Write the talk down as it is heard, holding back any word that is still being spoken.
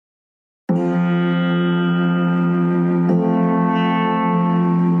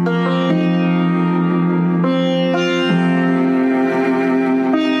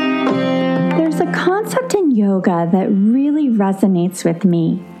yoga that really resonates with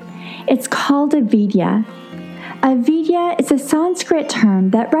me. It's called avidya. Avidya is a Sanskrit term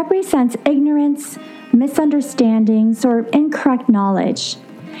that represents ignorance, misunderstandings, or incorrect knowledge.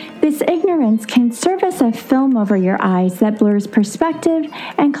 This ignorance can serve as a film over your eyes that blurs perspective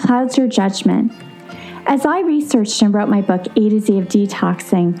and clouds your judgment. As I researched and wrote my book, A to Z of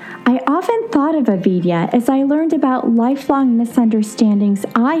Detoxing, I often thought of avidya as I learned about lifelong misunderstandings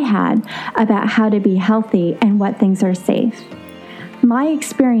I had about how to be healthy and what things are safe. My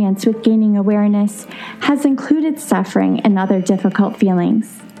experience with gaining awareness has included suffering and other difficult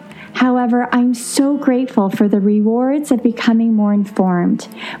feelings. However, I'm so grateful for the rewards of becoming more informed,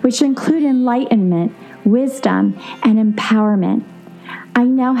 which include enlightenment, wisdom, and empowerment. I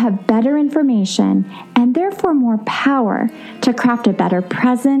now have better information and therefore more power to craft a better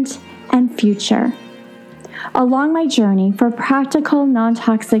present and future. Along my journey for practical,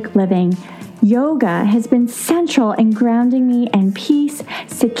 non-toxic living, yoga has been central in grounding me in peace,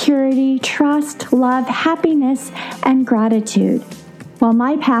 security, trust, love, happiness, and gratitude. While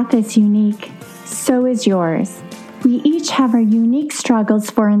my path is unique, so is yours. We each have our unique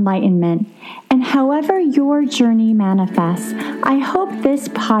struggles for enlightenment, and however your journey manifests, I hope this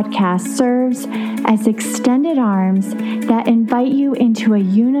podcast serves as extended arms that invite you into a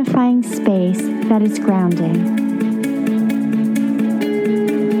unifying space that is grounding.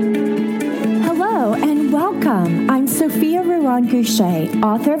 Hello and welcome. I'm Sophia Ruan-Goucher,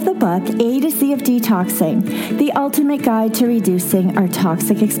 author of the book A to Z of Detoxing, the ultimate guide to reducing our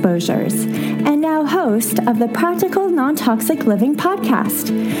toxic exposures, and now host of the Practical Non-Toxic Living podcast,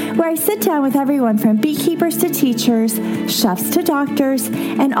 where I sit down with everyone from beekeepers to teachers, chefs to doctors,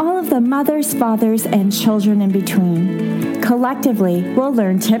 and all of the mothers, fathers, and children in between. Collectively, we'll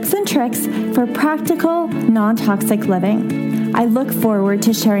learn tips and tricks for practical, non-toxic living. I look forward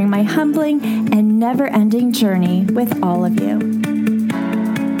to sharing my humbling and never-ending journey with all of you.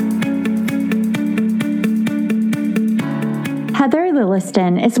 Heather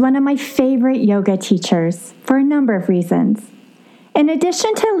Lilliston is one of my favorite yoga teachers for a number of reasons. In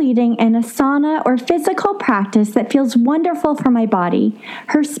addition to leading an asana or physical practice that feels wonderful for my body,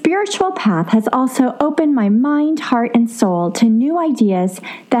 her spiritual path has also opened my mind, heart, and soul to new ideas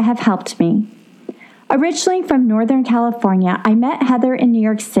that have helped me. Originally from Northern California, I met Heather in New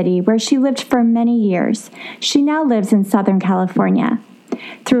York City, where she lived for many years. She now lives in Southern California.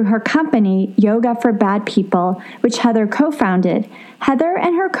 Through her company, Yoga for Bad People, which Heather co-founded, Heather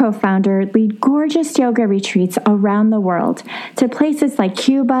and her co-founder lead gorgeous yoga retreats around the world to places like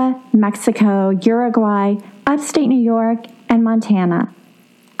Cuba, Mexico, Uruguay, upstate New York, and Montana.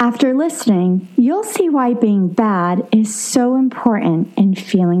 After listening, you'll see why being bad is so important in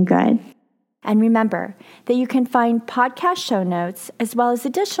feeling good. And remember that you can find podcast show notes as well as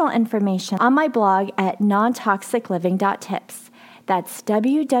additional information on my blog at nontoxicliving.tips. That's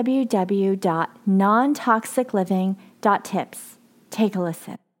www.nontoxicliving.tips. Take a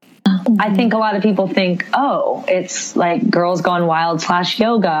listen. I think a lot of people think, oh, it's like Girls Gone Wild /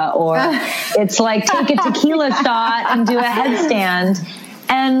 yoga, or it's like take a tequila shot and do a headstand.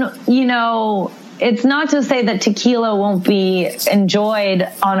 And, you know, it's not to say that tequila won't be enjoyed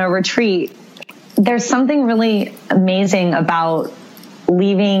on a retreat. There's something really amazing about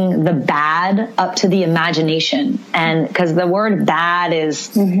leaving the bad up to the imagination. And because the word bad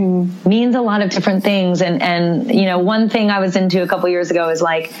is means a lot of different things. And, you know, one thing I was into a couple years ago is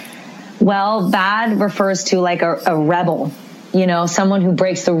like, well, bad refers to like a rebel, you know, someone who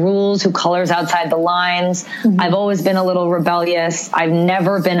breaks the rules, who colors outside the lines. I've always been a little rebellious. I've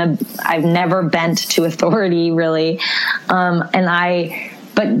never bent to authority really.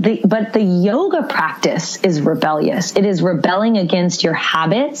 But the yoga practice is rebellious. It is rebelling against your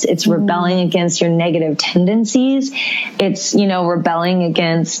habits. It's rebelling against your negative tendencies. It's, you know, rebelling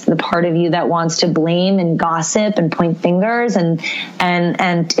against the part of you that wants to blame and gossip and point fingers, and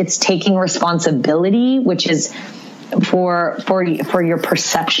it's taking responsibility, which is for your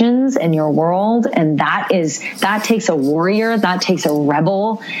perceptions and your world. And that takes a warrior, that takes a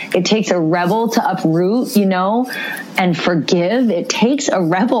rebel. It takes a rebel to uproot, you know, and forgive. It takes a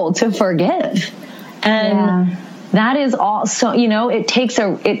rebel to forgive. And that is also, you know, it takes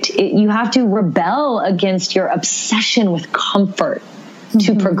you have to rebel against your obsession with comfort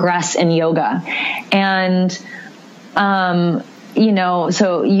to progress in yoga. And, you know,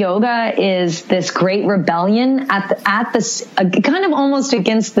 so yoga is this great rebellion at this kind of almost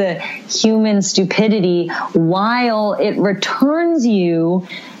against the human stupidity, while it returns you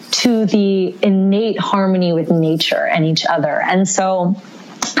to the innate harmony with nature and each other. And so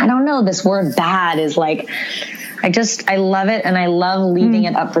I don't know, this word bad is like, I love it. And I love leaving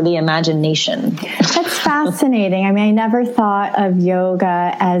it up for the imagination. That's fascinating. I mean, I never thought of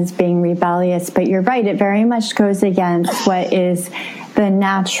yoga as being rebellious, but you're right. It very much goes against what is the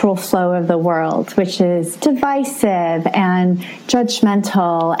natural flow of the world, which is divisive and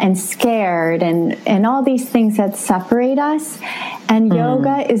judgmental and scared and all these things that separate us. And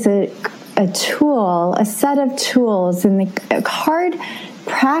yoga is a tool, a set of tools in the hard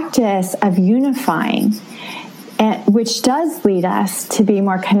practice of unifying, which does lead us to be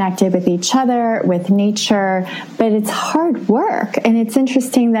more connected with each other, with nature, but it's hard work. And it's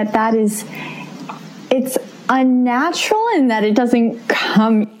interesting that it's unnatural and that it doesn't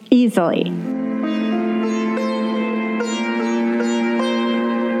come easily.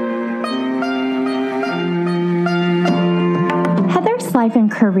 Heather's life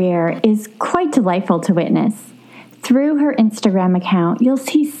and career is quite delightful to witness. Through her Instagram account, you'll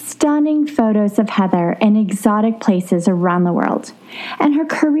see stunning photos of Heather in exotic places around the world. And her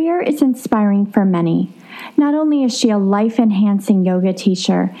career is inspiring for many. Not only is she a life-enhancing yoga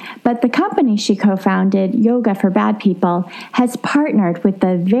teacher, but the company she co-founded, Yoga for Bad People, has partnered with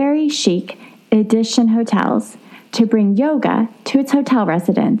the very chic Edition Hotels to bring yoga to its hotel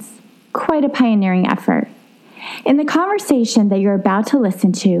residents. Quite a pioneering effort. In the conversation that you're about to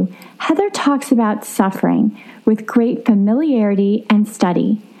listen to, Heather talks about suffering with great familiarity and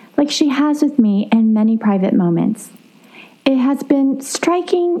study, like she has with me in many private moments. It has been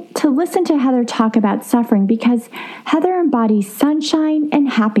striking to listen to Heather talk about suffering because Heather embodies sunshine and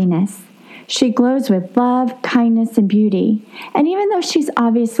happiness. She glows with love, kindness, and beauty. And even though she's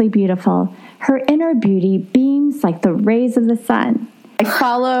obviously beautiful, her inner beauty beams like the rays of the sun.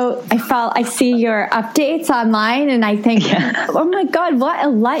 I see your updates online and I think, oh my God, what a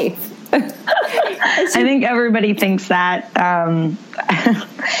life. I think everybody thinks that. And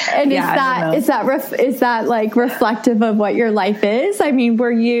is that like reflective of what your life is? I mean,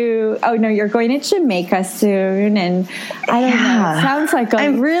 you're going to Jamaica soon, and I don't know. It sounds like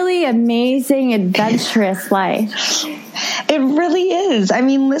a really amazing, adventurous life. It really is. I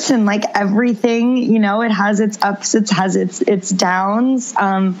mean, listen, like everything, it has its ups, it has its downs.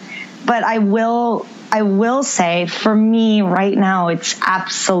 But I will say for me right now, it's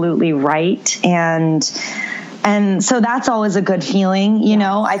absolutely right. And so that's always a good feeling.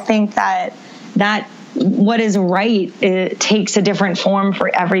 I think that what is right, it takes a different form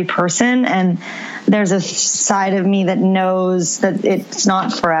for every person. And there's a side of me that knows that it's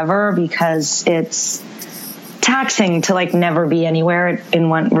not forever because it's taxing to like never be anywhere in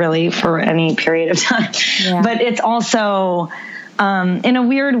one really for any period of time. Yeah. But it's also, in a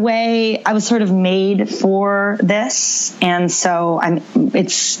weird way, I was sort of made for this. And so I'm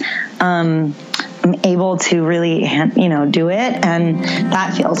able to really, do it. And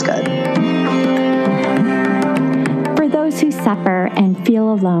that feels good. For those who suffer and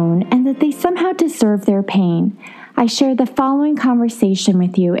feel alone and that they somehow deserve their pain, I share the following conversation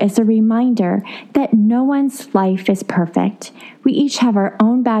with you as a reminder that no one's life is perfect. We each have our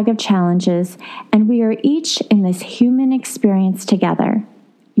own bag of challenges, and we are each in this human experience together.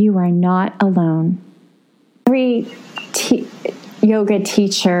 You are not alone. Every yoga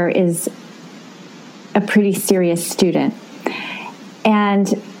teacher is a pretty serious student. And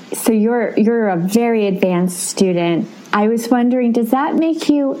so you're a very advanced student. I was wondering, does that make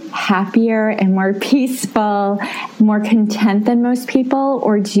you happier and more peaceful, more content than most people?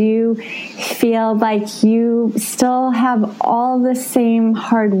 Or do you feel like you still have all the same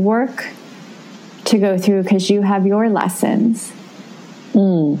hard work to go through because you have your lessons?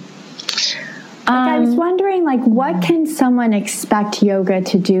 I was wondering, what can someone expect yoga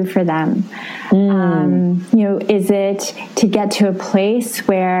to do for them? Is it to get to a place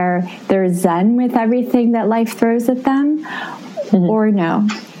where they're zen with everything that life throws at them, or no?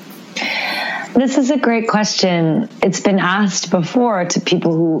 This is a great question. It's been asked before to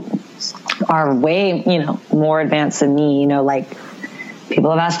people who are way, more advanced than me. Like people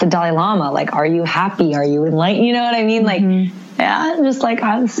have asked the Dalai Lama, like, "Are you happy? Are you enlightened?" You know what I mean? Like. Yeah, just like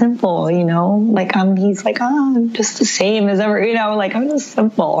I'm simple, he's like, I'm just the same as ever, I'm just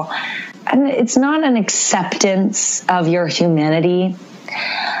simple. And it's not an acceptance of your humanity,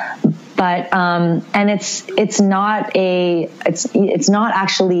 but, and it's not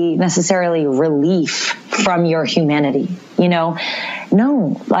actually necessarily relief from your humanity, No,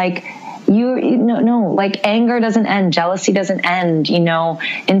 anger doesn't end, jealousy doesn't end,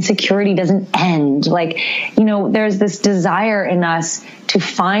 insecurity doesn't end. There's this desire in us to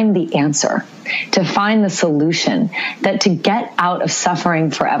find the answer, to find the solution, that to get out of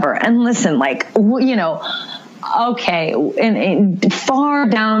suffering forever. And listen, okay, and far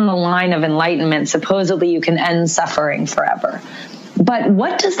down the line of enlightenment, supposedly you can end suffering forever. But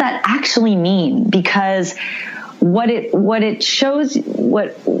what does that actually mean? Because what it shows,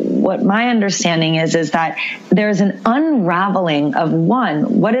 what my understanding is that there's an unraveling of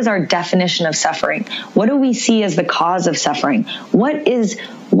what is our definition of suffering? What do we see as the cause of suffering? What is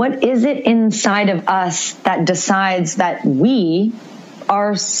it inside of us that decides that we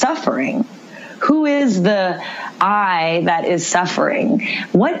are suffering? Who is the I that is suffering?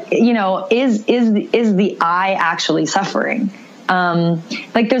 What, is the I actually suffering?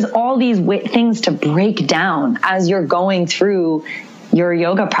 Like there's all these things to break down as you're going through your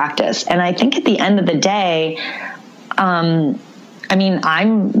yoga practice. And I think at the end of the day, I'm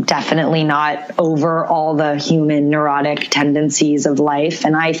definitely not over all the human neurotic tendencies of life.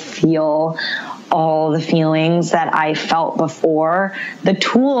 And I feel all the feelings that I felt before. The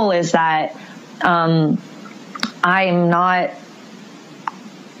tool is that,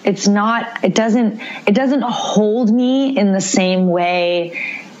 it doesn't hold me in the same way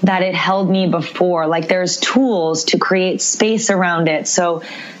that it held me before. Like there's tools to create space around it. So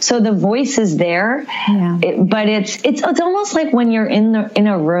the voice is there, but it's almost like when you're in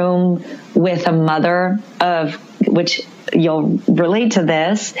a room with a mother which you'll relate to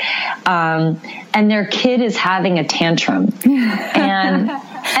this, and their kid is having a tantrum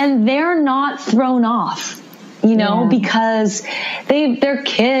and they're not thrown off. Because their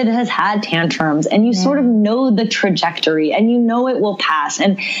kid has had tantrums and you sort of know the trajectory and it will pass.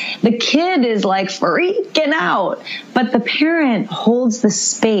 And the kid is like freaking out, but the parent holds the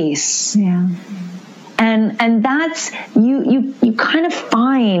space. Yeah. And that's, you kind of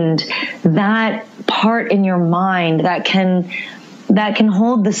find that part in your mind that can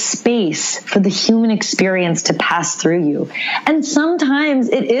hold the space for the human experience to pass through you. And sometimes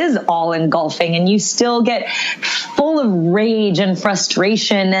it is all engulfing and you still get full of rage and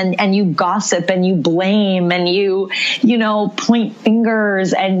frustration and you gossip and you blame and you point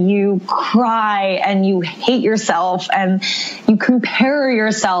fingers and you cry and you hate yourself and you compare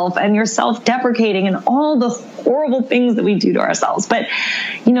yourself and you're self-deprecating and all the horrible things that we do to ourselves. But,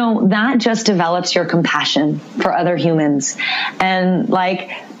 that just develops your compassion for other humans. And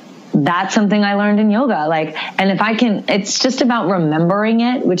that's something I learned in yoga. And if I can, it's just about remembering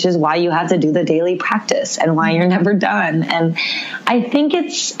it, which is why you have to do the daily practice and why you're never done. And I think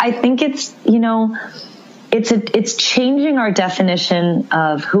it's it's changing our definition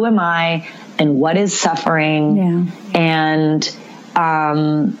of who am I and what is suffering. And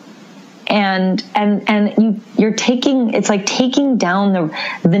you're taking, it's like taking down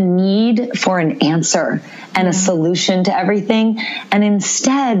the need for an answer and a solution to everything, and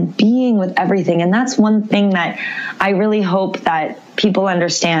instead being with everything. And that's one thing that I really hope that people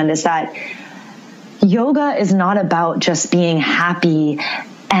understand, is that yoga is not about just being happy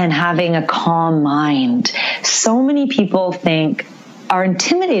and having a calm mind. So many people are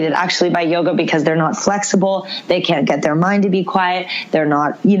intimidated actually by yoga because they're not flexible. They can't get their mind to be quiet. They're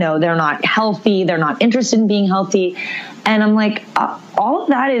not, they're not healthy. They're not interested in being healthy. And I'm like, all of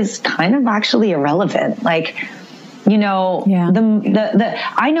that is kind of actually irrelevant. I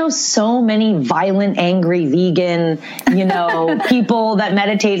know so many violent, angry, vegan, people that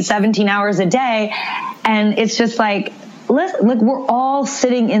meditate 17 hours a day. And it's just we're all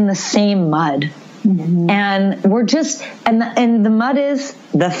sitting in the same mud. Mm-hmm. And we're just, and the mud is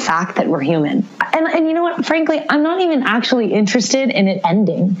the fact that we're human. And you know what, frankly, I'm not even actually interested in it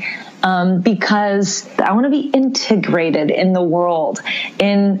ending, because I want to be integrated in the world,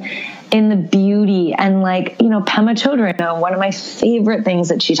 in the beauty. And Pema Chodron, one of my favorite things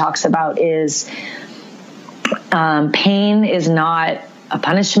that she talks about is, pain is not a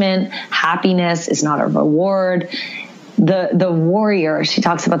punishment. Happiness is not a reward. The warrior, she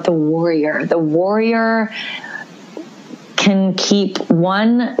talks about the warrior. The warrior can keep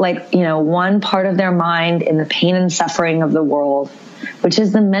one part of their mind in the pain and suffering of the world, which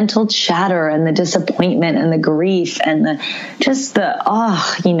is the mental chatter and the disappointment and the grief and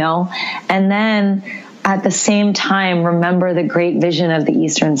and then at the same time, remember the great vision of the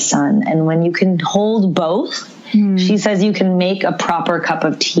Eastern sun. And when you can hold both, she says you can make a proper cup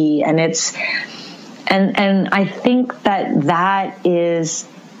of tea. And And I think that is,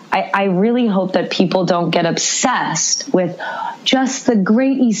 I really hope that people don't get obsessed with just the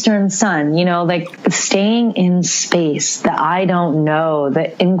great Eastern sun, staying in space, the I don't know,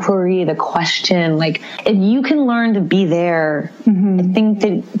 the inquiry, the question. If you can learn to be there, I think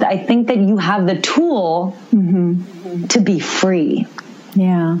that you have the tool to be free.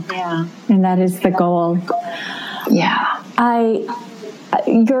 Yeah. And that is the goal. Yeah.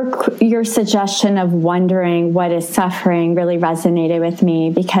 your suggestion of wondering what is suffering really resonated with me,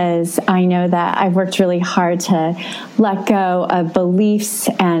 because I know that I've worked really hard to let go of beliefs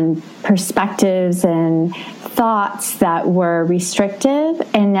and perspectives and thoughts that were restrictive.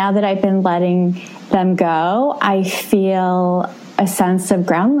 And now that I've been letting them go, I feel a sense of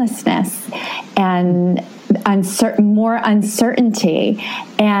groundlessness and more uncertainty.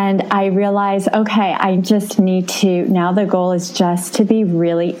 And I realize, okay, I just need to, now the goal is just to be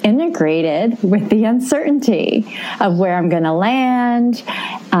really integrated with the uncertainty of where I'm going to land,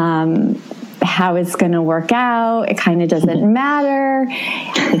 how it's going to work out. It kind of doesn't matter.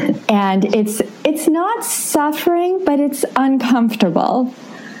 And it's not suffering, but it's uncomfortable.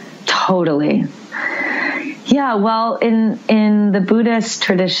 Totally. Yeah, well, in the Buddhist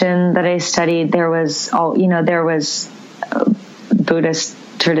tradition that I studied, Buddhist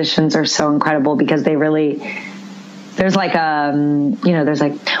traditions are so incredible because they really, there's like,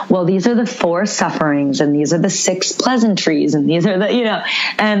 well, these are the 4 sufferings and these are the 6 pleasantries and these are the,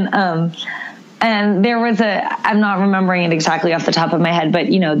 and there was I'm not remembering it exactly off the top of my head, but,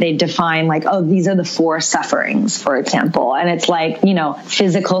 they define like, oh, these are the 4 sufferings, for example. And it's like,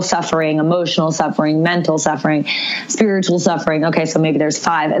 physical suffering, emotional suffering, mental suffering, spiritual suffering. Okay, so maybe there's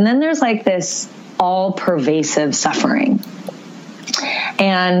 5. And then there's like this all pervasive suffering.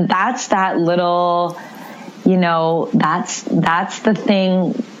 And that's that little, that's the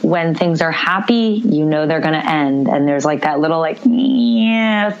thing when things are happy, they're going to end. And there's like that little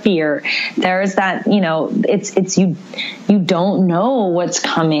fear. There's that, it's you don't know what's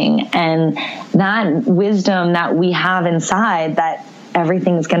coming. And that wisdom that we have inside, that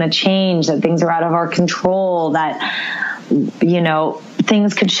everything's going to change, that things are out of our control, that,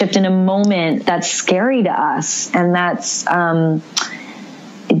 things could shift in a moment, that's scary to us. And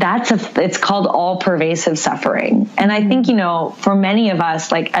it's called all pervasive suffering. And I think, for many of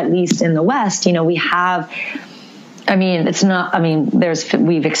us, like at least in the West, we have,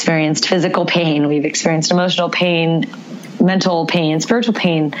 we've experienced physical pain, we've experienced emotional pain, mental pain, spiritual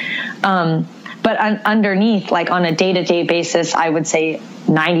pain. But underneath, like on a day-to-day basis, I would say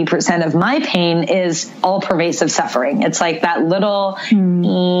 90% of my pain is all pervasive suffering. It's like that little,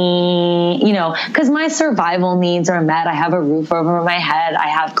 because my survival needs are met. I have a roof over my head. I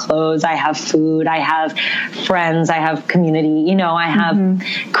have clothes. I have food. I have friends. I have community. I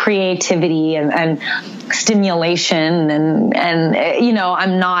have creativity and stimulation. And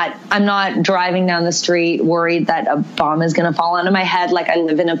I'm not driving down the street worried that a bomb is going to fall onto my head. Like I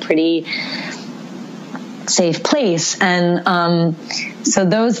live in a pretty safe place. And so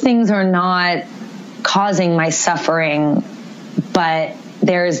those things are not causing my suffering, but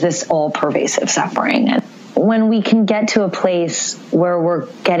there's this all pervasive suffering. And when we can get to a place where we're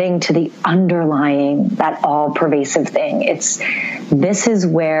getting to the underlying, that all pervasive thing, this is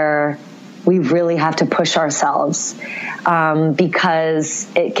where we really have to push ourselves, because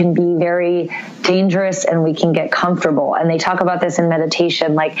it can be very dangerous and we can get comfortable. And they talk about this in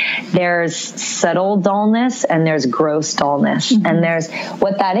meditation, like there's subtle dullness and there's gross dullness. Mm-hmm. And there's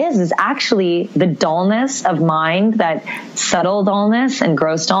what that is actually the dullness of mind, that subtle dullness and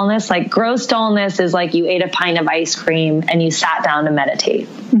gross dullness. Like gross dullness is like you ate a pint of ice cream and you sat down to meditate.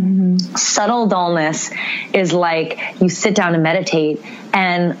 Mm-hmm. Subtle dullness is like you sit down to meditate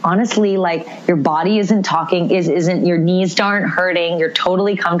and honestly, like your body isn't talking, isn't your knees aren't hurting, you're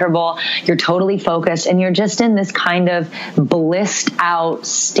totally comfortable, you're totally focused, and you're just in this kind of blissed out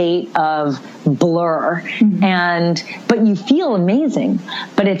state of blur. Mm-hmm. But you feel amazing,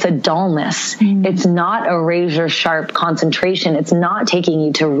 but it's a dullness. Mm-hmm. It's not a razor sharp concentration. It's not taking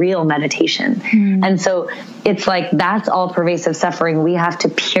you to real meditation. Mm-hmm. And so it's like, that's all pervasive suffering. We have to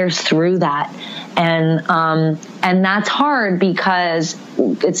pierce through that. And that's hard because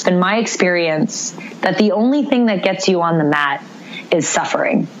it's been my experience that the only thing that gets you on the mat is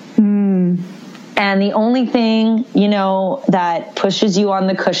suffering. Mm. And the only thing, that pushes you on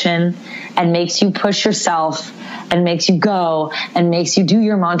the cushion and makes you push yourself and makes you go and makes you do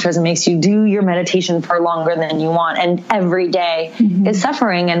your mantras and makes you do your meditation for longer than you want and every day mm-hmm. is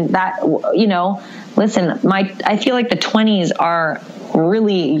suffering. And that, listen, I feel like the 20s are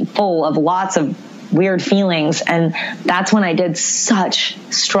really full of lots of weird feelings. And that's when I did such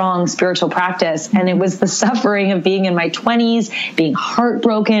strong spiritual practice. And it was the suffering of being in my 20s, being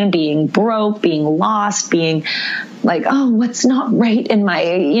heartbroken, being broke, being lost, being like, oh, what's not right in my,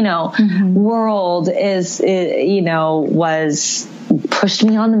 mm-hmm. world was pushed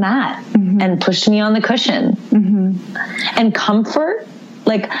me on the mat mm-hmm. and pushed me on the cushion. Mm-hmm. And comfort,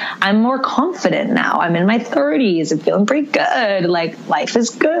 like I'm more confident now. I'm in my 30s. I'm feeling pretty good. Like life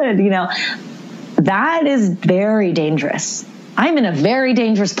is good, That is very dangerous. I'm in a very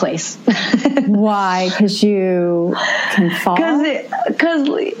dangerous place. Why? Because you can fall?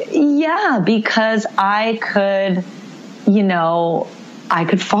 Because I could, I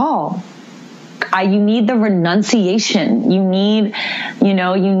could fall. You need the renunciation. You need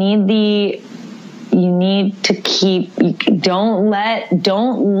to keep, don't let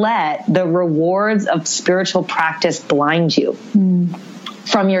the rewards of spiritual practice blind you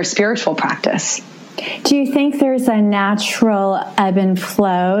from your spiritual practice. Do you think there's a natural ebb and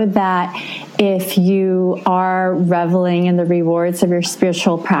flow that if you are reveling in the rewards of your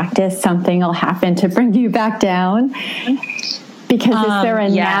spiritual practice, something will happen to bring you back down? Because is there a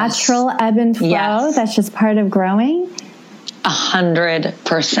natural ebb and flow that's just part of growing? 100%.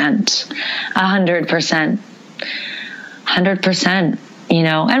 100%.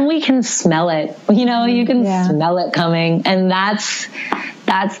 And we can smell it. You can smell it coming, and that's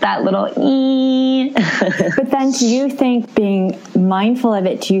that little But then, do you think, being mindful of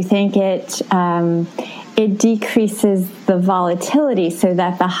it, do you think it decreases the volatility so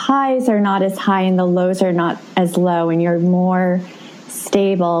that the highs are not as high and the lows are not as low, and you're more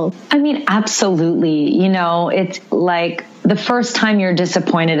stable? I mean, absolutely. It's like the first time you're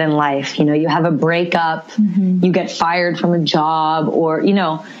disappointed in life, you have a breakup, you get fired from a job, or,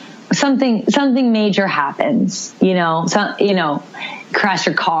 something major happens, crash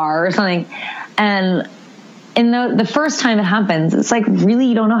your car or something. And the first time it happens, it's like, really,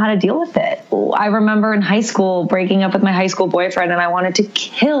 you don't know how to deal with it. I remember in high school breaking up with my high school boyfriend, and I wanted to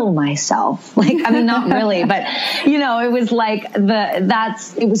kill myself. Not really, but it was like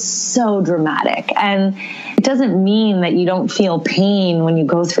it was so dramatic. And it doesn't mean that you don't feel pain when you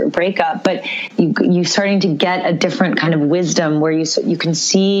go through a breakup, but you're starting to get a different kind of wisdom where you can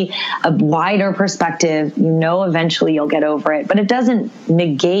see a wider perspective. Eventually you'll get over it, but it doesn't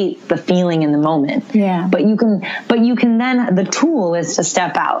negate the feeling in the moment. Yeah. But you can then, the tool is to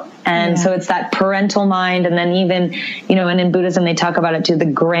step out. And so it's that parental mind. And then even, and in Buddhism, they talk about it too, the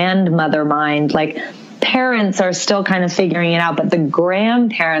grandmother mind. Like, parents are still kind of figuring it out, but the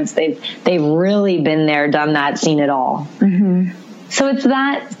grandparents, they've really been there, done that, seen it all. So it's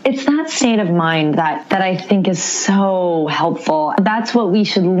that state of mind that I think is so helpful. That's what we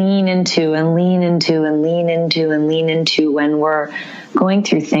should lean into and lean into and lean into and lean into when we're going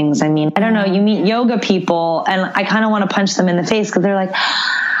through things. I mean, I don't know, you meet yoga people and I kind of want to punch them in the face because they're like,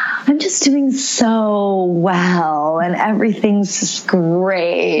 I'm just doing so well and everything's just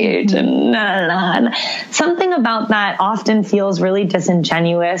great. And something about that often feels really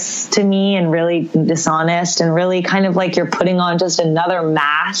disingenuous to me and really dishonest and really kind of like you're putting on just another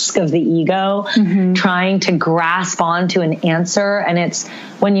mask of the ego, trying to grasp onto an answer. And it's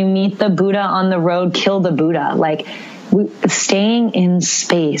when you meet the Buddha on the road, kill the Buddha. Like, staying in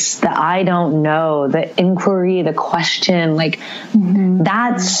space, the I don't know, the inquiry, the question, like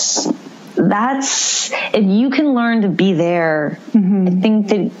that's if you can learn to be there,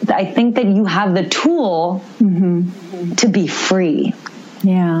 I think that you have the tool to be free.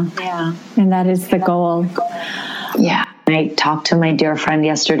 Yeah. And that is the goal. Yeah. I talked to my dear friend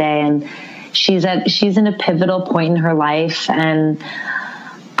yesterday, and she's in a pivotal point in her life, and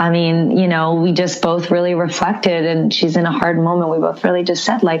I mean, we just both really reflected, and she's in a hard moment. We both really just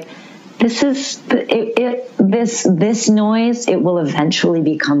said, like, this is this noise, it will eventually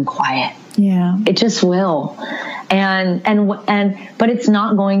become quiet. Yeah. It just will. But it's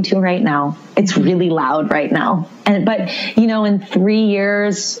not going to right now. It's really loud right now. But in 3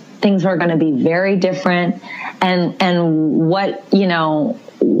 years, things are going to be very different. And what,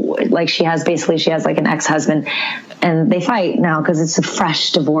 like she has like an ex-husband, and they fight now because it's a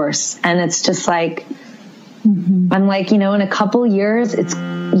fresh divorce. And it's just like, I'm like, in a couple years,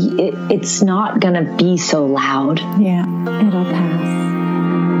 it's not going to be so loud. Yeah, it'll pass.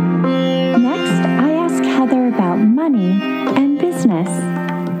 Next, I ask Heather about money and business.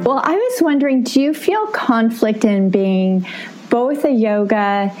 Well, I was wondering, do you feel conflict in being both a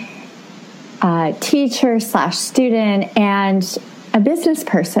yoga teacher / student and a business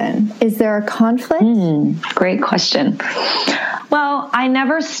person? Is there a conflict? Great question. Well, I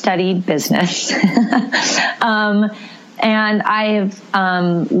never studied business. And I've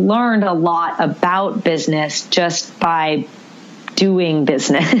learned a lot about business just by doing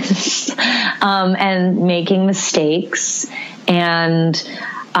business and making mistakes and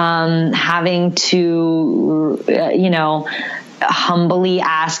having to, humbly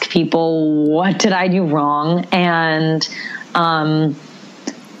ask people, what did I do wrong? And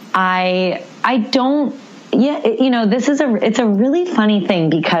it's a really funny thing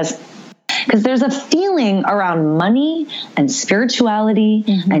because there's a feeling around money and spirituality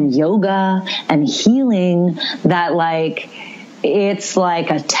and yoga and healing that, like, it's like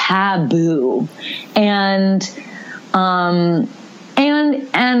a taboo. And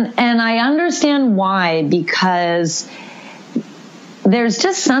I understand why, because there's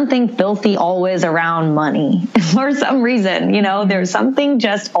just something filthy always around money for some reason, there's something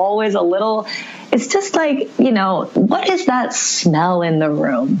just always a little, it's just like, what is that smell in the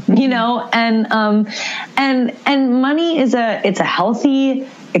room, and money it's a healthy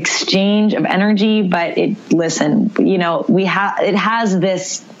exchange of energy, but it has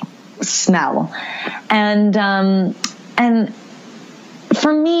this smell. And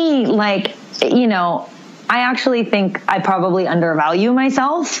for me, like, I actually think I probably undervalue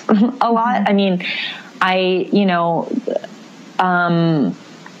myself a lot. I mean,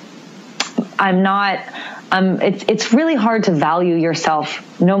 I'm not, it's really hard to value yourself.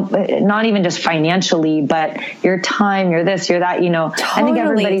 No, not even just financially, but your time, your this, your that, Totally. I think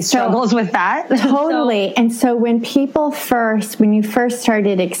everybody struggles with that. Totally. And so when you first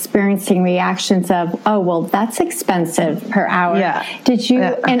started experiencing reactions of, oh, well, that's expensive per hour. Yeah. Did you,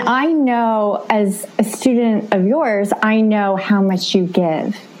 and I know as a student of yours, I know how much you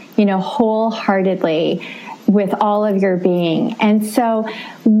give, wholeheartedly, with all of your being. And so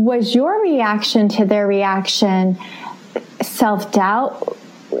was your reaction to their reaction self-doubt,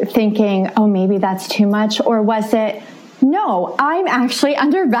 thinking, oh, maybe that's too much? Or was it, no, I'm actually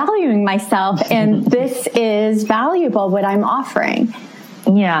undervaluing myself and this is valuable, what I'm offering?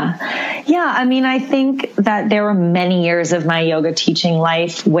 Yeah. I mean, I think that there were many years of my yoga teaching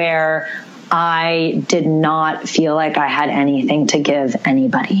life where I did not feel like I had anything to give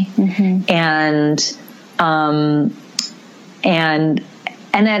anybody. Mm-hmm. And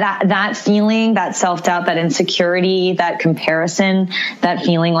that feeling, that self-doubt, that insecurity, that comparison, that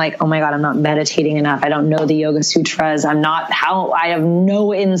feeling like, oh my God, I'm not meditating enough. I don't know the Yoga Sutras. I have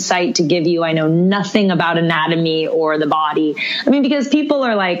no insight to give you. I know nothing about anatomy or the body. I mean, because people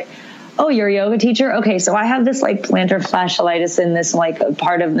are like, oh, you're a yoga teacher? Okay, so I have this like plantar fasciitis in this like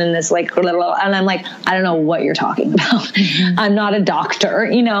part of, in this like little, and I'm like, I don't know what you're talking about. Mm-hmm. I'm not a doctor,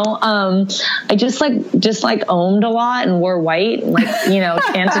 I just owned a lot and wore white, and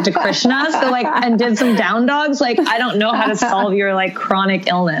chanted to Krishna. So like, and did some down dogs. Like, I don't know how to solve your like chronic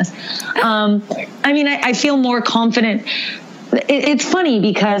illness. I mean, I feel more confident. It's funny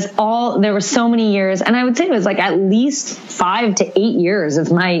because there were so many years, and I would say it was like at least 5 to 8 years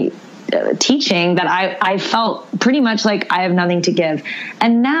of my teaching that I felt pretty much like I have nothing to give.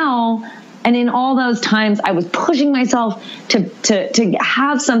 And now, and in all those times, I was pushing myself to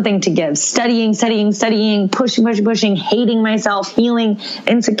have something to give, studying, pushing, hating myself, feeling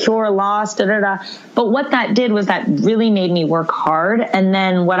insecure, lost, But what that did was that really made me work hard. And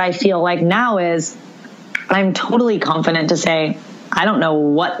then what I feel like now is I'm totally confident to say, I don't know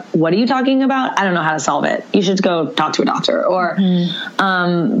what are you talking about? I don't know how to solve it. You should go talk to a doctor or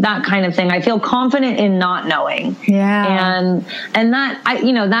that kind of thing. I feel confident in not knowing. Yeah. And that,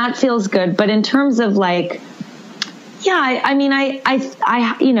 that feels good. But in terms of like, I've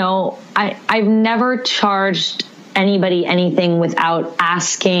never charged anybody anything without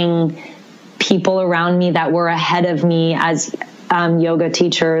asking people around me that were ahead of me as yoga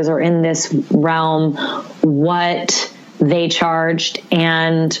teachers or in this realm, what they charged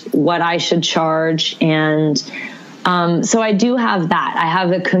and what I should charge. And so I do have that. I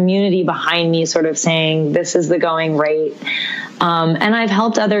have a community behind me sort of saying, this is the going rate. And I've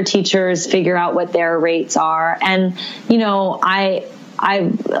helped other teachers figure out what their rates are. And,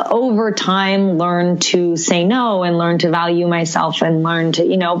 I've over time learned to say no and learn to value myself and learn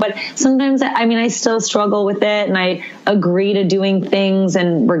to, but sometimes, I still struggle with it and I agree to doing things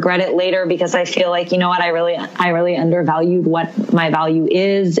and regret it later because I feel like, I really undervalued what my value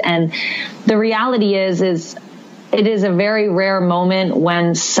is. And the reality is it is a very rare moment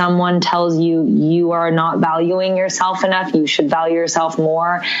when someone tells you you are not valuing yourself enough. You should value yourself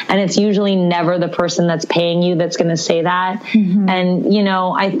more. And it's usually never the person that's paying you that's going to say that. Mm-hmm. And,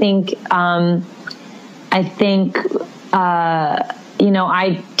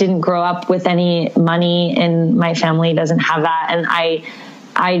 I didn't grow up with any money and my family doesn't have that. And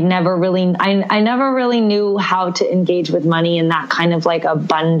I never really knew how to engage with money in that kind of like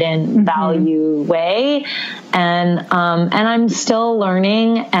abundant mm-hmm. value way. And I'm still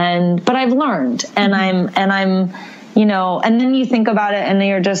learning but I've learned and mm-hmm. I'm, and then you think about it and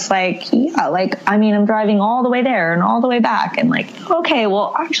you're just like, I'm driving all the way there and all the way back and like, okay,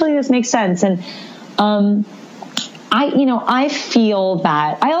 well, actually this makes sense. And,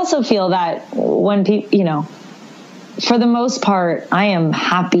 I also feel that when people, for the most part, I am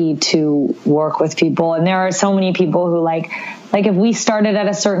happy to work with people. And there are so many people who like if we started at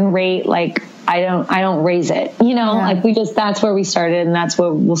a certain rate, like I don't raise it, like that's where we started and that's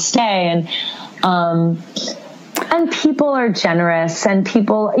where we'll stay. And people are generous and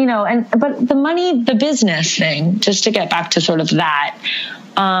people, but the business thing, just to get back to sort of that,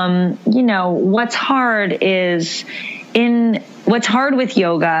 what's hard with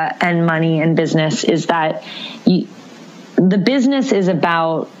yoga and money and business is that the business is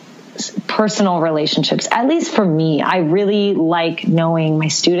about personal relationships. At least for me, I really like knowing my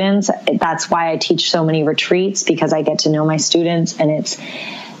students. That's why I teach so many retreats, because I get to know my students and it's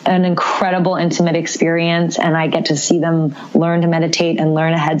an incredible intimate experience. And I get to see them learn to meditate and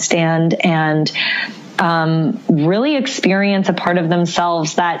learn a headstand and really experience a part of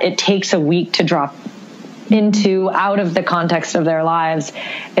themselves that it takes a week to drop into out of the context of their lives.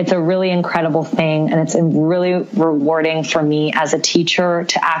 It's a really incredible thing. And it's really rewarding for me as a teacher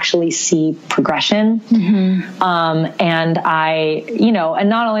to actually see progression. Mm-hmm. And and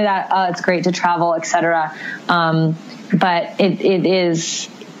not only that, it's great to travel, et cetera. But it is,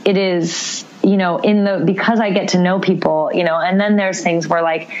 because I get to know people, and then there's things where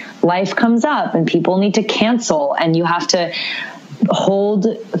like life comes up and people need to cancel and you have to hold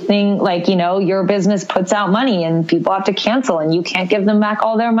thing like, your business puts out money and people have to cancel and you can't give them back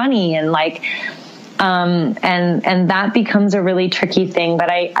all their money. And like, and that becomes a really tricky thing.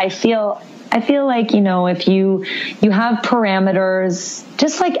 But I feel like, if you have parameters,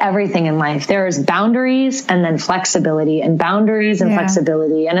 just like everything in life, there's boundaries and then flexibility and boundaries and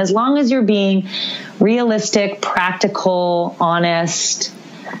flexibility. And as long as you're being realistic, practical, honest,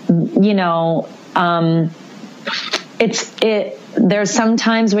 there's some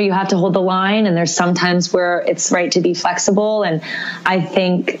times where you have to hold the line and there's some times where it's right to be flexible. And I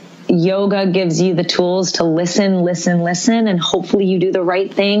think yoga gives you the tools to listen, and hopefully you do the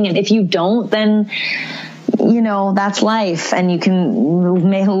right thing. And if you don't, then, that's life and you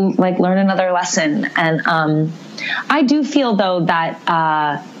may learn another lesson. And, I do feel though that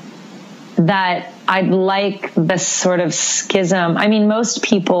I'd like this sort of schism. I mean, most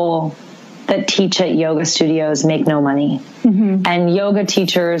people that teach at yoga studios make no money. Mm-hmm. And yoga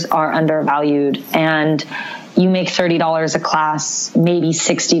teachers are undervalued, and you make $30 a class, maybe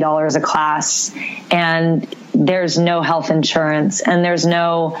 $60 a class, and there's no health insurance and there's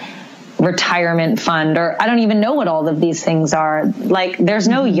no retirement fund, or I don't even know what all of these things are. Like there's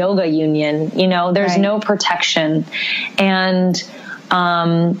no yoga union, there's no protection. And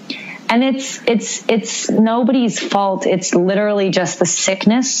it's nobody's fault. It's literally just the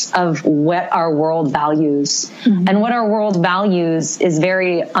sickness of what our world values. Mm-hmm. And what our world values is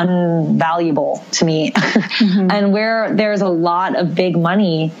very unvaluable to me. Mm-hmm. And where there's a lot of big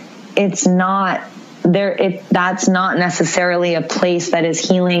money, it's not there. That's not necessarily a place that is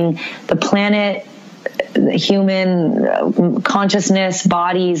healing the planet, the human consciousness,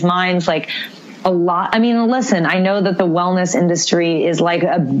 bodies, minds, like a lot. I mean, listen, I know that the wellness industry is like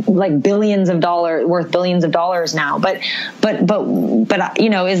worth billions of dollars now, but,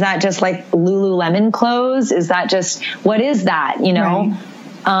 is that just like Lululemon clothes? Is that just, what is that,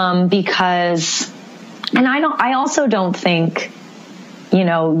 Right. Because, and I also don't think,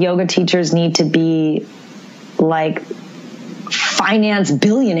 yoga teachers need to be like finance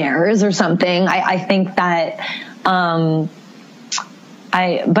billionaires or something. I think that,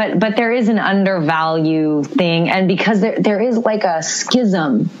 but there is an undervalue thing. And because there is like a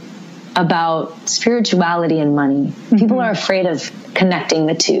schism about spirituality and money. Mm-hmm. People are afraid of connecting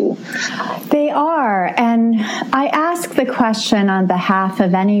the two. They are. And I ask the question on behalf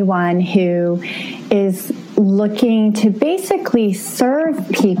of anyone who is looking to basically serve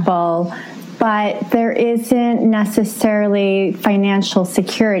people, but there isn't necessarily financial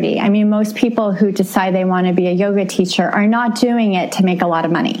security. I mean, most people who decide they want to be a yoga teacher are not doing it to make a lot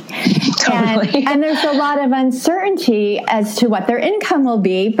of money. Totally. And there's a lot of uncertainty as to what their income will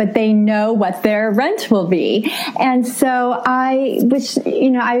be, but they know what their rent will be. And so I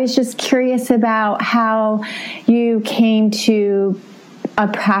was just curious about how you came to a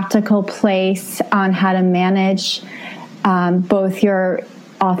practical place on how to manage both your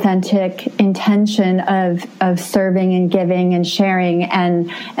authentic intention of serving and giving and sharing, and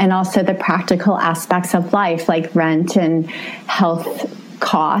also the practical aspects of life like rent and health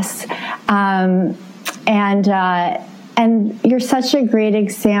costs. And you're such a great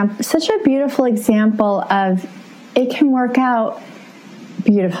example, such a beautiful example of it can work out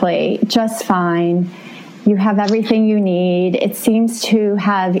beautifully, just fine. You have everything you need. It seems to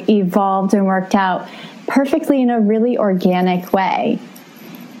have evolved and worked out perfectly in a really organic way.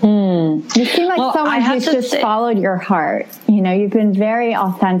 You seem like someone who's just followed your heart. You've been very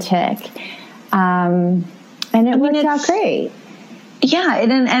authentic. And it worked out great. Yeah,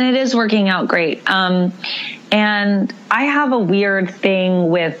 and it is working out great. And I have a weird thing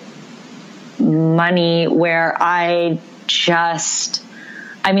with money where I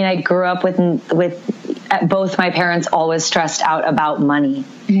grew up with both my parents always stressed out about money.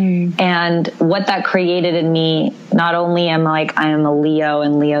 And what that created in me, not only I am a Leo,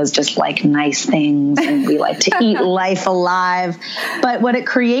 and Leos just like nice things and we like to eat life alive, but what it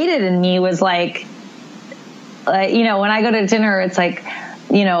created in me was like, when I go to dinner, it's like,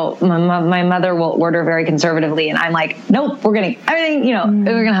 my mother will order very conservatively, and I'm like, nope, we're getting everything,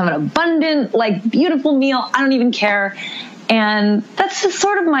 we're going to have an abundant, like, beautiful meal. I don't even care. And that's just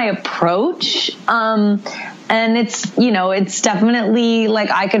sort of my approach. And it's definitely like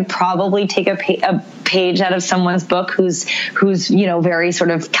I could probably take a page out of someone's book who's very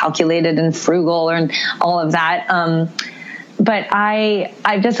sort of calculated and frugal and all of that. But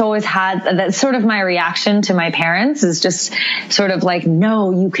I've just always had that sort of my reaction to my parents is just sort of like, no,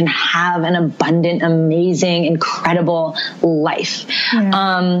 you can have an abundant, amazing, incredible life.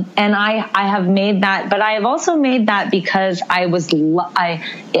 Yeah. And I have made that, but I have also made that because I was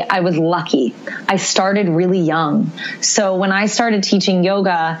lucky. I started really young. So when I started teaching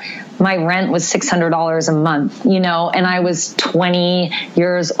yoga, my rent was $600 a month, and I was 20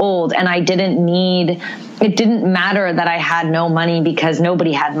 years old, and it didn't matter that I had no money because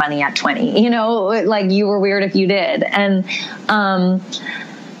nobody had money at 20, like you were weird if you did. And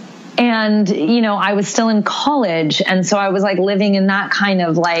I was still in college. And so I was like living in that kind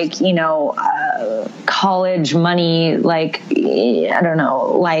of like, college money, like, I don't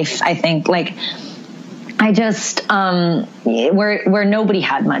know, life, I think, like, I just, where nobody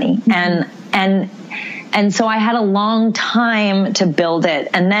had money. And so I had a long time to build it.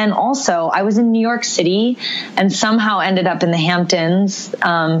 And then also I was in New York City and somehow ended up in the Hamptons.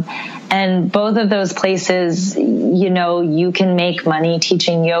 And both of those places, you can make money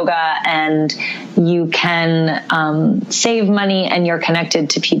teaching yoga, and you can save money, and you're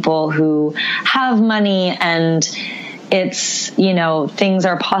connected to people who have money, and it's, things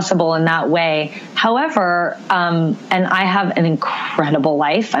are possible in that way. However, and I have an incredible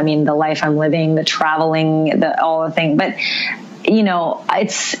life. I mean, the life I'm living, the traveling, all the thing, but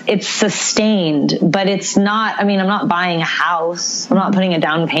it's sustained, but it's not, I'm not buying a house. I'm not putting a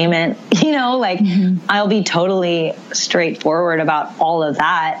down payment, I'll be totally straightforward about all of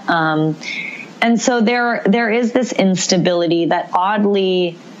that. And so there is this instability that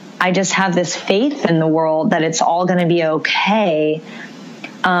oddly, I just have this faith in the world that it's all going to be okay.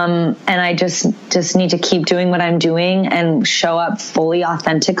 And I just need to keep doing what I'm doing and show up fully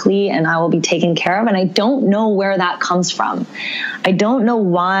authentically, and I will be taken care of. And I don't know where that comes from. I don't know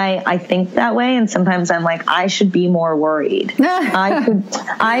why I think that way. And sometimes I'm like, I should be more worried.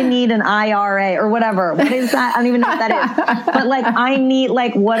 I need an IRA or whatever. What is that? I don't even know what that is. But like, I need,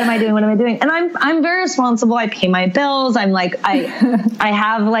 like, what am I doing? What am I doing? And I'm very responsible. I pay my bills. I'm like, I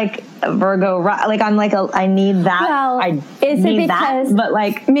have like Virgo, like I'm like, I need that. Well, is it because, but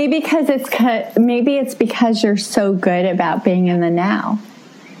like, maybe it's because you're so good about being in the now.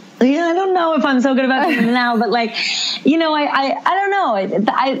 Yeah, I don't know if I'm so good about being in the now, but like, I don't know.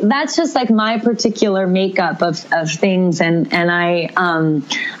 That's just like my particular makeup of things. And I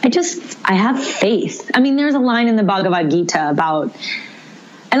have faith. I mean, there's a line in the Bhagavad Gita about,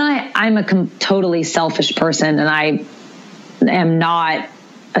 and I'm a totally selfish person, and I am not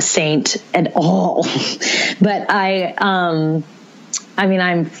a saint at all, but I'm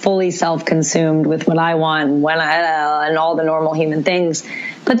fully self-consumed with what I want and all the normal human things.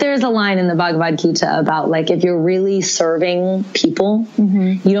 But there's a line in the Bhagavad Gita about like, if you're really serving people,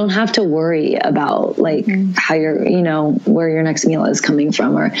 you don't have to worry about like how where your next meal is coming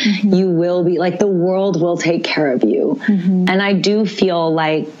from, or you will be like, the world will take care of you. And I do feel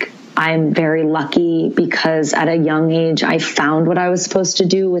like I'm very lucky because at a young age, I found what I was supposed to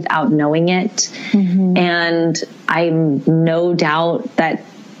do without knowing it. And I'm no doubt that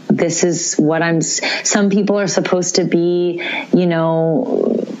this is what some people are supposed to be,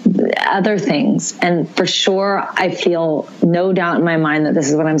 other things. And for sure, I feel no doubt in my mind that this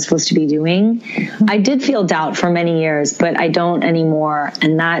is what I'm supposed to be doing. I did feel doubt for many years, but I don't anymore.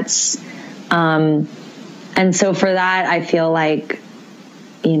 And that's, and so for that, I feel like,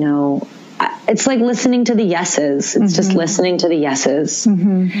 it's like listening to the yeses. It's just listening to the yeses.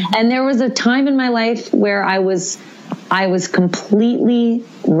 And there was a time in my life where I was completely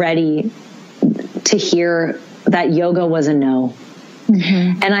ready to hear that yoga was a no.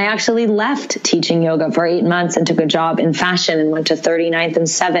 And I actually left teaching yoga for 8 months and took a job in fashion and went to 39th and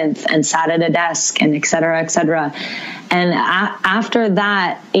 7th and sat at a desk and et cetera, et cetera. And after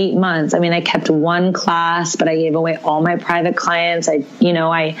that 8 months, I mean, I kept one class, but I gave away all my private clients. I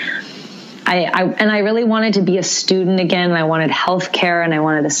really wanted to be a student again. I wanted healthcare and I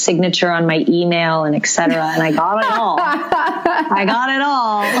wanted a signature on my email and et cetera. And I got it all.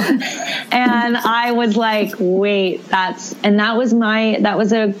 And I was like, wait, that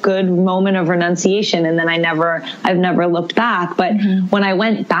was a good moment of renunciation. And then I've never looked back. But when I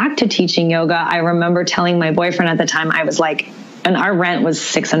went back to teaching yoga, I remember telling my boyfriend at the time, I was like, and our rent was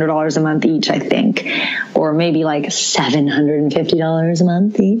 $600 a month each, I think, or maybe like $750 a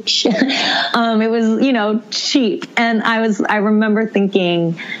month each. It was, cheap. And I remember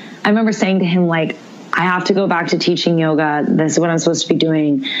saying to him, like, I have to go back to teaching yoga. This is what I'm supposed to be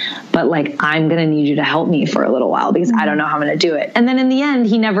doing. But like, I'm going to need you to help me for a little while because I don't know how I'm going to do it. And then in the end,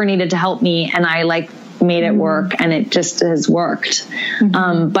 he never needed to help me. And I like made it work and it just has worked.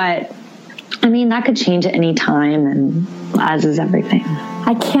 But I mean, that could change at any time, and as is everything.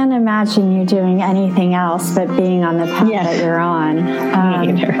 I can't imagine you doing anything else but being on the path that you're on.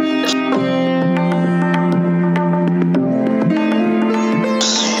 Me either.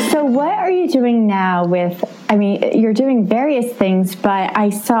 So what are you doing now you're doing various things, but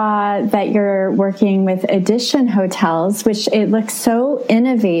I saw that you're working with Edition Hotels, which it looks so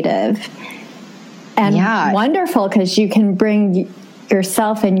innovative and wonderful because you can bring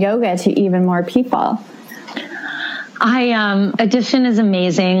yourself and yoga to even more people. Edition is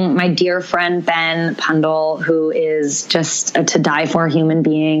amazing. My dear friend, Ben Pundle, who is just a to die for human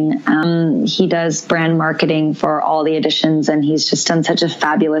being. He does brand marketing for all the Editions and he's just done such a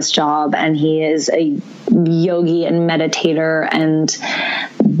fabulous job. And he is a yogi and meditator and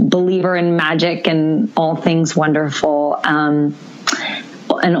believer in magic and all things wonderful. An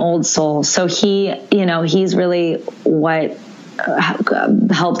old soul. So he's really what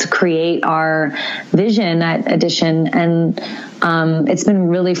helped create our vision at Edition. And it's been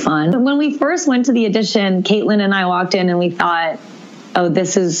really fun. When we first went to the Edition, Caitlin and I walked in and we thought,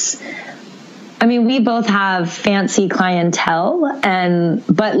 we both have fancy clientele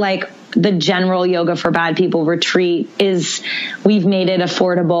but like the general Yoga for Bad People retreat we've made it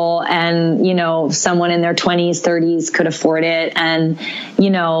affordable and, someone in their 20s, 30s could afford it. And,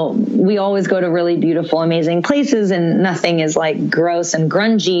 we always go to really beautiful, amazing places and nothing is like gross and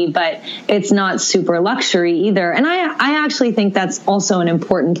grungy, but it's not super luxury either. And I actually think that's also an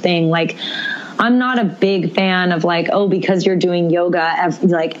important thing. Like, I'm not a big fan of like, because you're doing yoga,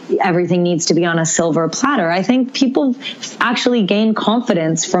 like everything needs to be on a silver platter. I think people actually gain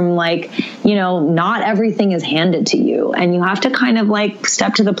confidence from like, not everything is handed to you and you have to kind of like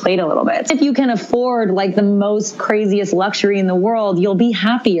step to the plate a little bit. If you can afford like the most craziest luxury in the world, you'll be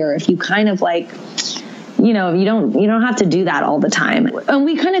happier if you kind of like, you don't have to do that all the time. And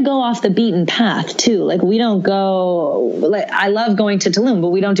we kind of go off the beaten path too. Like we don't go, like I love going to Tulum, but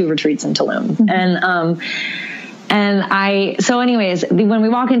we don't do retreats in Tulum. So anyways, when we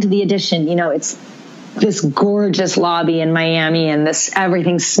walk into the Edition, it's this gorgeous lobby in Miami and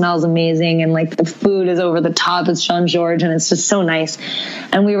everything smells amazing. And like the food is over the top. It's Jean-Georges and it's just so nice.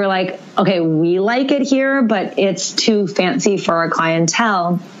 And we were like, okay, we like it here, but it's too fancy for our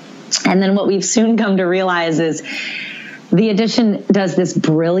clientele. And then what we've soon come to realize is the Edition does this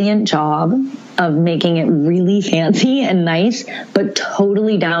brilliant job of making it really fancy and nice, but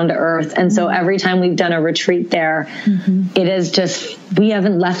totally down to earth. And so every time we've done a retreat there, it is just, we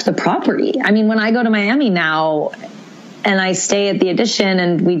haven't left the property. I mean, when I go to Miami now and I stay at the Edition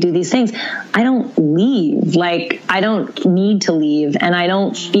and we do these things, I don't leave. Like, I don't need to leave. And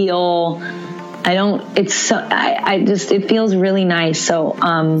it feels really nice. So,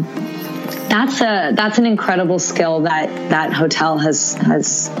 that's an incredible skill that hotel has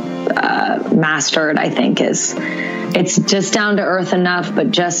mastered. I think it's just down to earth enough,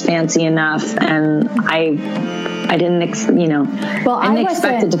 but just fancy enough. And I didn't expect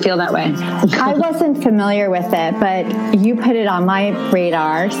it to feel that way. I wasn't familiar with it, but you put it on my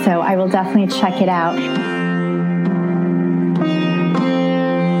radar, so I will definitely check it out.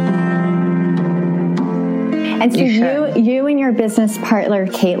 And so you and your business partner,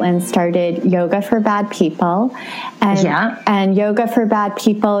 Caitlin, started Yoga for Bad People. And Yoga for Bad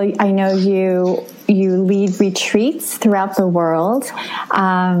People, I know you lead retreats throughout the world.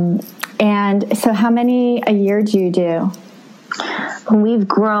 And so how many a year do you do? We've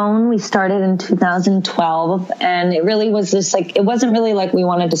grown. We started in 2012 and it really was just like, it wasn't really like we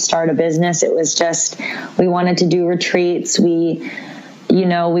wanted to start a business. It was just, we wanted to do retreats. We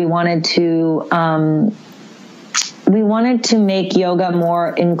wanted to, we wanted to make yoga more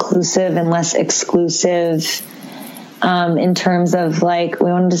inclusive and less exclusive. In terms of like,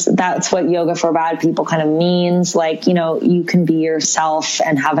 that's what yoga for bad people kind of means. Like, you can be yourself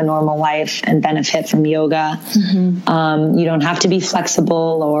and have a normal life and benefit from yoga. Mm-hmm. You don't have to be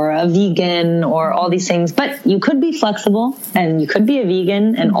flexible or a vegan or all these things, but you could be flexible and you could be a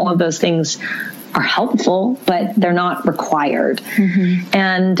vegan, and all of those things are helpful, but they're not required. Mm-hmm.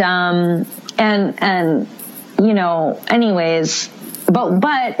 And anyways,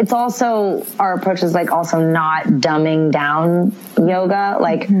 but it's also, our approach is like also not dumbing down yoga,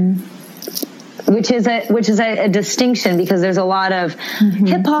 like, which is a distinction, because there's a lot of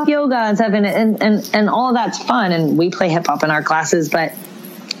hip hop yoga and stuff, and all of that's fun. And we play hip hop in our classes, but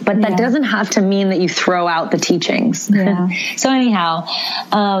that doesn't have to mean that you throw out the teachings. Yeah. So anyhow,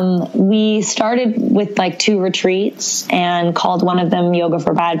 we started with like 2 retreats and called one of them Yoga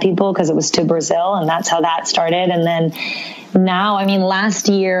for Bad People because it was to Brazil, and that's how that started. And then now, last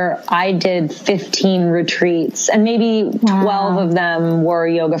year I did 15 retreats, and maybe 12 of them were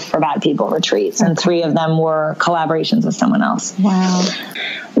Yoga for Bad People retreats, and 3 of them were collaborations with someone else. Wow.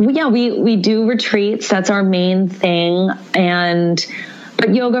 Yeah, we do retreats. That's our main thing.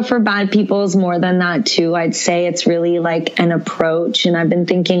 But Yoga for Bad People is more than that too. I'd say it's really like an approach. And I've been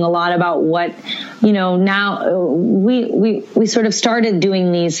thinking a lot about what, now we sort of started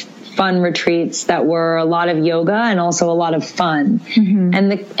doing these fun retreats that were a lot of yoga and also a lot of fun.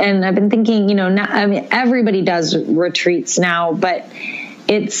 Mm-hmm. And I've been thinking, now, everybody does retreats now, but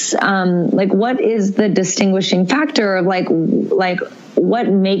it's like, what is the distinguishing factor of like what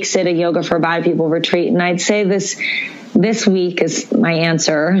makes it a Yoga for Bad People retreat? And I'd say this week is my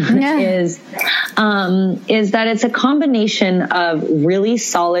answer is that it's a combination of really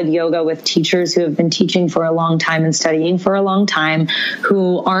solid yoga with teachers who have been teaching for a long time and studying for a long time,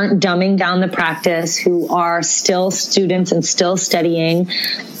 who aren't dumbing down the practice, who are still students and still studying,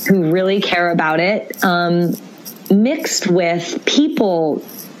 who really care about it, mixed with people.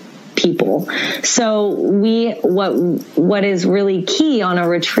 So what is really key on a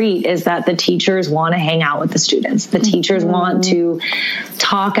retreat is that the teachers want to hang out with the students. The teachers want to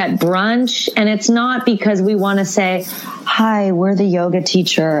talk at brunch, and it's not because we want to say, "Hi, we're the yoga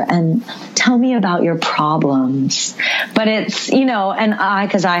teacher and tell me about your problems." But it's,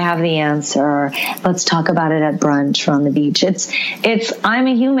 because I have the answer. Let's talk about it at brunch or on the beach. It's I'm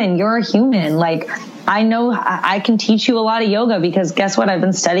a human, you're a human. Like, I know I can teach you a lot of yoga because guess what? I've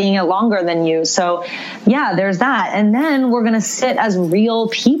been studying it longer than you. So yeah, there's that. And then we're going to sit as real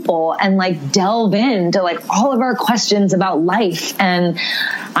people and like delve into like all of our questions about life. And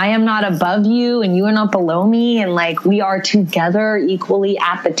I am not above you and you are not below me. And like, we are together equally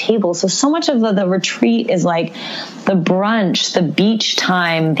at the table. So much of the retreat is like the brunch, the beach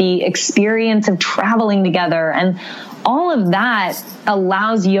time, the experience of traveling together. And all of that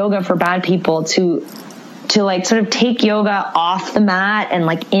allows Yoga for Bad People to like sort of take yoga off the mat and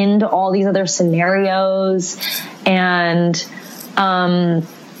like into all these other scenarios, and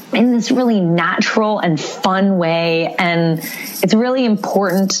in this really natural and fun way. And it's really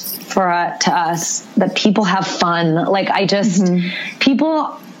important to us that people have fun. Like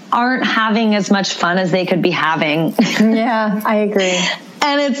people aren't having as much fun as they could be having. Yeah, I agree.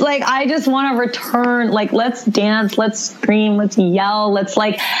 And it's like, I just want to return, like, let's dance, let's scream, let's yell, let's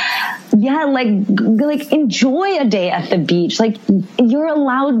like enjoy a day at the beach. Like, you're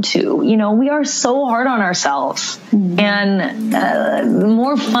allowed to, we are so hard on ourselves, and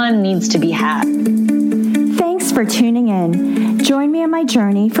more fun needs to be had. Thanks for tuning in. Join me on my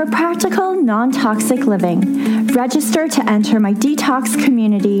journey for practical, non-toxic living. Register to enter my detox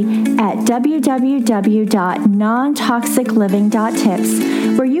community at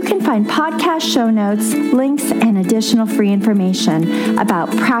www.nontoxicliving.tips, where you can find podcast show notes, links, and additional free information about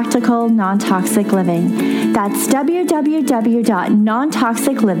practical, non-toxic living. That's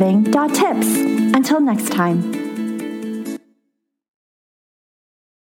www.nontoxicliving.tips. Until next time.